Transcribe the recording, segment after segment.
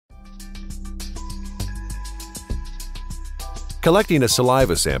Collecting a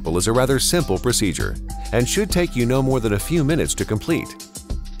saliva sample is a rather simple procedure and should take you no more than a few minutes to complete.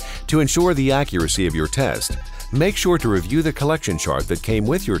 To ensure the accuracy of your test, make sure to review the collection chart that came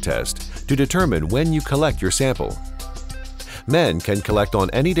with your test to determine when you collect your sample. Men can collect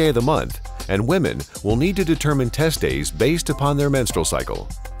on any day of the month, and women will need to determine test days based upon their menstrual cycle.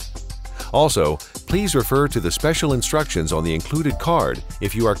 Also, please refer to the special instructions on the included card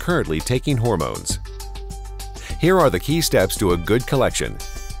if you are currently taking hormones. Here are the key steps to a good collection.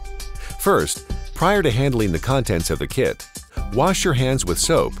 First, prior to handling the contents of the kit, wash your hands with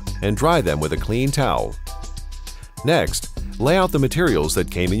soap and dry them with a clean towel. Next, lay out the materials that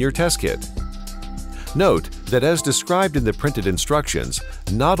came in your test kit. Note that as described in the printed instructions,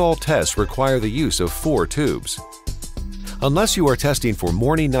 not all tests require the use of 4 tubes. Unless you are testing for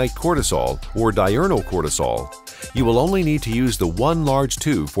morning-night cortisol or diurnal cortisol, you will only need to use the one large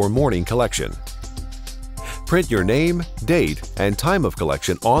tube for morning collection. Print your name, date, and time of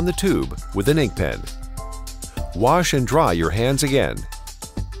collection on the tube with an ink pen. Wash and dry your hands again.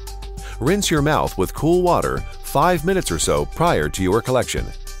 Rinse your mouth with cool water 5 minutes or so prior to your collection.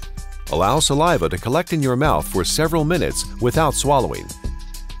 Allow saliva to collect in your mouth for several minutes without swallowing.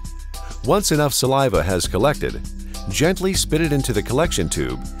 Once enough saliva has collected, gently spit it into the collection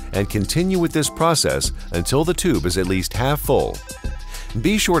tube and continue with this process until the tube is at least half full.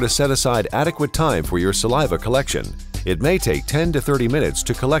 Be sure to set aside adequate time for your saliva collection. It may take 10 to 30 minutes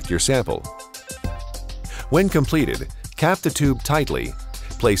to collect your sample. When completed, cap the tube tightly,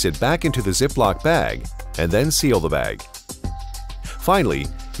 place it back into the Ziploc bag, and then seal the bag. Finally,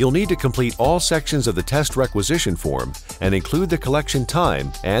 you'll need to complete all sections of the test requisition form and include the collection time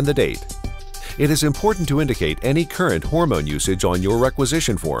and the date. It is important to indicate any current hormone usage on your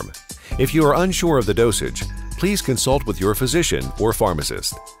requisition form. If you are unsure of the dosage, please consult with your physician or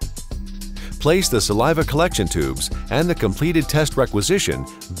pharmacist. Place the saliva collection tubes and the completed test requisition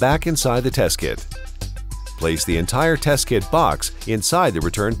back inside the test kit. Place the entire test kit box inside the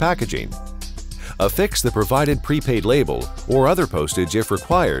return packaging. Affix the provided prepaid label or other postage if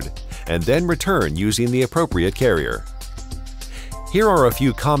required, and then return using the appropriate carrier. Here are a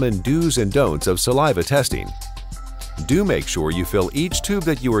few common do's and don'ts of saliva testing. Do make sure you fill each tube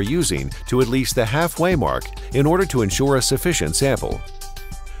that you are using to at least the halfway mark in order to ensure a sufficient sample.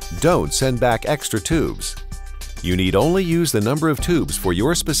 Don't send back extra tubes. You need only use the number of tubes for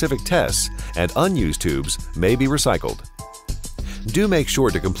your specific tests, and unused tubes may be recycled. Do make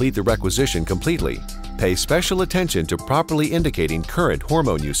sure to complete the requisition completely. Pay special attention to properly indicating current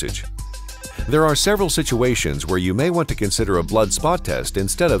hormone usage. There are several situations where you may want to consider a blood spot test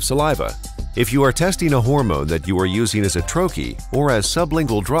instead of saliva. If you are testing a hormone that you are using as a troche or as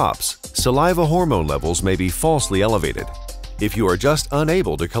sublingual drops, saliva hormone levels may be falsely elevated. If you are just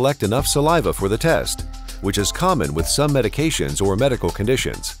unable to collect enough saliva for the test, which is common with some medications or medical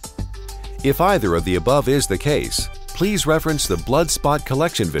conditions. If either of the above is the case, please reference the blood spot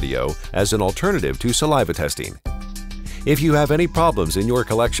collection video as an alternative to saliva testing. If you have any problems in your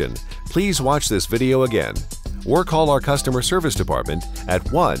collection, please watch this video again or call our customer service department at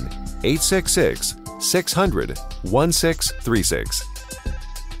 1-866-600-1636.